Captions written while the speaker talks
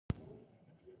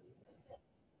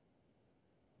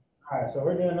All right, so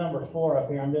we're doing number 4 up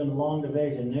here. I'm doing long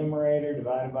division, numerator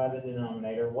divided by the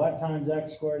denominator. What times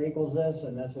x squared equals this?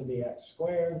 And this would be x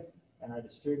squared. And I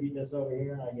distribute this over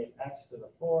here, and I get x to the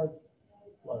 4th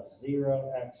plus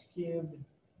 0x cubed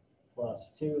plus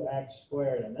 2x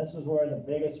squared. And this is where the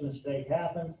biggest mistake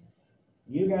happens.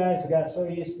 You guys got so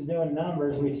used to doing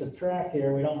numbers, we subtract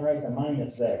here, we don't write the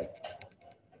minus there.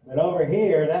 But over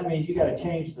here, that means you got to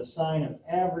change the sign of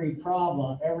every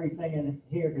problem, everything in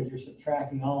here, because you're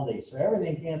subtracting all these. So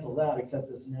everything cancels out except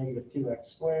this negative 2x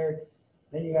squared.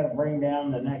 Then you got to bring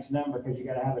down the next number because you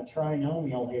got to have a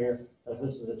trinomial here, because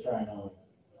this is a trinomial.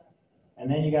 And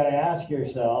then you got to ask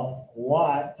yourself,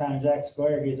 what times x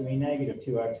squared gives me negative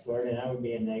 2x squared, and that would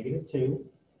be a negative 2.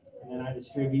 And then I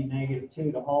distribute negative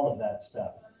 2 to all of that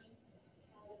stuff.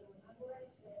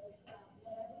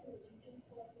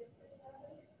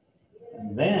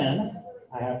 And then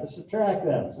I have to subtract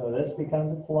them. So this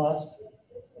becomes a plus,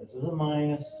 this is a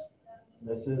minus,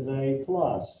 this is a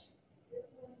plus.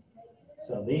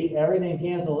 So everything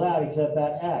cancels out except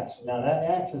that x. Now that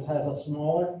x has a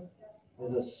smaller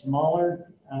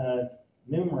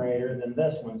numerator than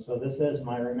this one. So this is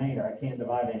my remainder. I can't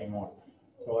divide anymore.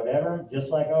 So whatever, just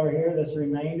like over here, this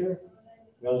remainder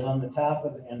goes on the top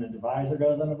and the divisor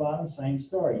goes on the bottom. Same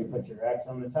story. You put your x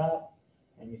on the top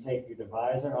and you take your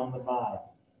divisor on the bottom.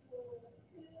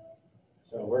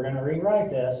 So we're going to rewrite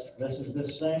this. This is the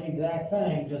same exact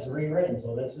thing, just rewritten.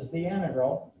 So this is the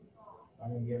integral.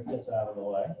 I'm going to get this out of the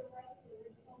way.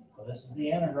 So this is the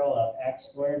integral of x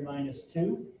squared minus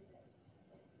 2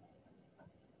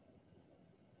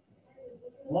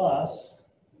 plus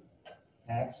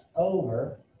x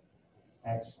over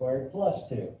x squared plus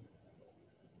 2.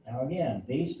 Now again,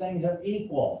 these things are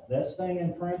equal. This thing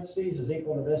in parentheses is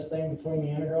equal to this thing between the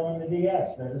integral and the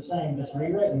dx. They're the same, just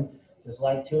rewritten, just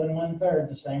like 2 1/3,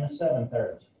 the same as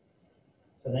 7/3.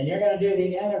 So then you're going to do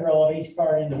the integral of each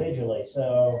part individually.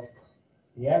 So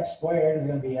the x squared is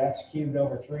going to be x cubed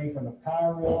over 3 from the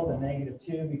power rule. The negative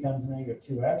 2 becomes negative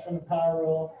 2x from the power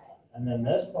rule. And then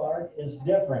this part is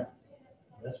different.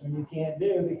 This one you can't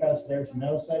do because there's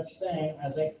no such thing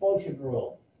as a quotient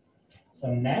rule.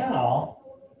 So now,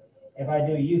 if I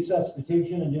do u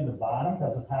substitution and do the bottom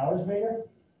because the power is bigger,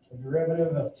 the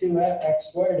derivative of 2x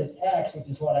squared is x, which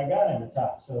is what I got in the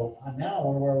top. So now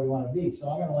we're where we want to be. So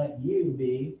I'm going to let u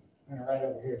be, I'm going to write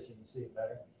over here so you can see it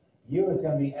better. U is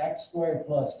going to be x squared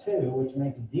plus 2, which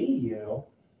makes du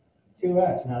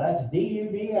 2x. Now that's du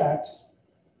dx.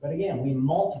 But again, we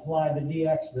multiply the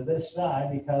dx to this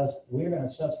side because we're going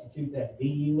to substitute that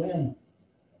du in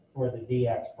for the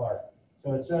dx part.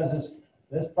 So it says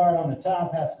this part on the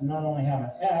top has to not only have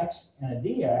an x and a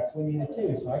dx, we need a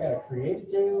 2. So I got to create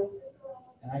a 2,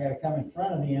 and I got to come in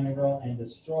front of the integral and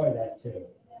destroy that 2.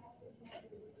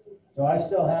 So I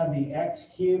still have the x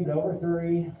cubed over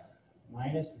 3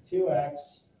 minus the 2x.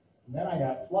 And then I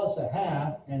got plus a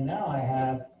half, and now I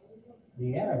have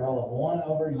the integral of 1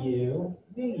 over u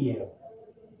du.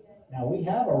 Now we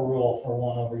have a rule for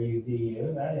 1 over u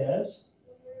du, that is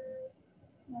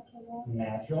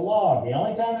natural log. The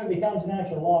only time it becomes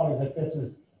natural log is if this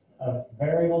is a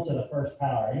variable to the first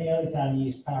power. Any other time you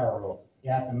use power rule.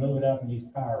 You have to move it up and use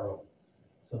power rule.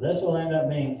 So this will end up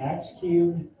being x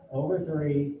cubed over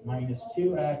 3 minus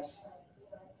 2x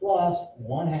plus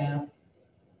 1/2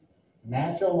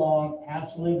 natural log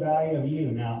absolute value of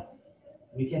u. Now,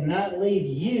 we cannot leave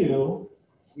u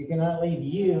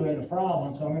in the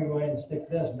problem, so I'm going to go ahead and stick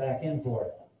this back in for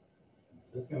it.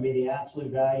 This is going to be the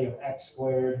absolute value of x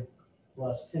squared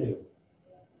plus 2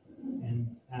 in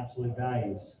absolute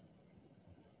values.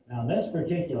 Now in this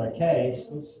particular case,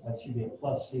 oops, that should be a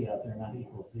plus c out there, not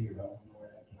equal 0. I don't know where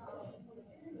that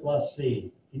came from. Plus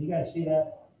c. Can you guys see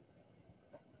that?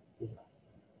 A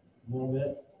little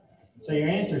bit. So your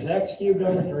answer is x cubed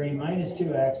over 3 minus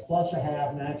 2x plus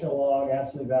 1/2 natural log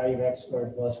absolute value of x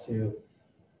squared plus 2,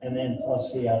 and then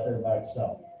plus c out there by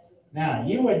itself. Now,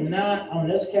 you would not, on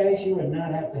this case, you would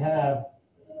not have to have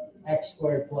x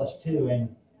squared plus 2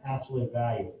 in absolute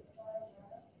value.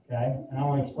 Okay? And I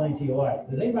want to explain to you why.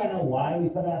 Does anybody know why we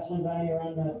put absolute value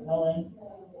around the ln?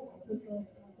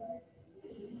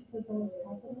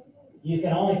 You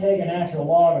can only take a natural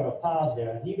log of a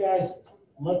positive. If you guys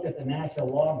looked at the natural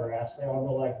log graphs, they all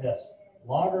go like this.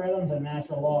 Logarithms and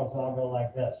natural logs all go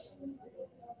like this.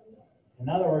 In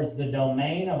other words, the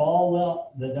domain of all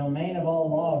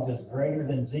logs is greater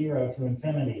than 0 to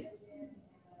infinity.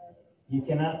 You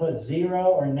cannot put 0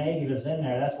 or negatives in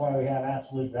there. That's why we have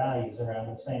absolute values around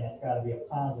them, saying it's got to be a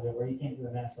positive, or you can't do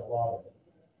a natural log of it.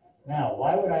 Now,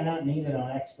 why would I not need it on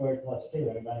x squared plus 2?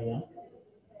 Anybody know?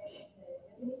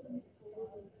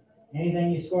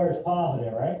 Anything you square is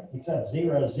positive, right? Except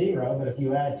 0 is 0, but if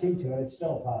you add 2 to it, it's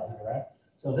still positive, right?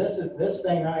 So this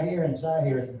thing right here inside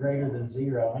here is greater than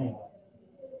 0 anyway.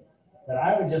 But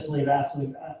I would just leave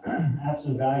absolute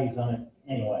values on it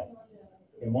anyway.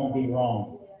 It won't be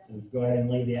wrong. So go ahead and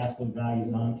leave the absolute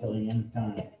values on until the end of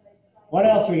time. What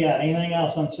else we got? Anything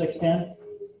else on 610?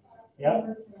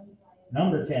 Yep.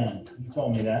 Number 10. You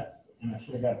told me that. And I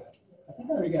should have got, I think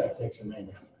I already got a picture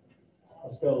maybe.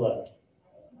 Let's go look.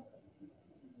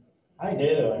 I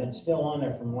do, and it's still on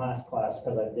there from last class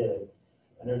because I did it.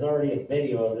 And there's already a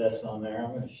video of this on there.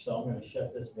 I'm going to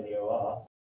shut this video off.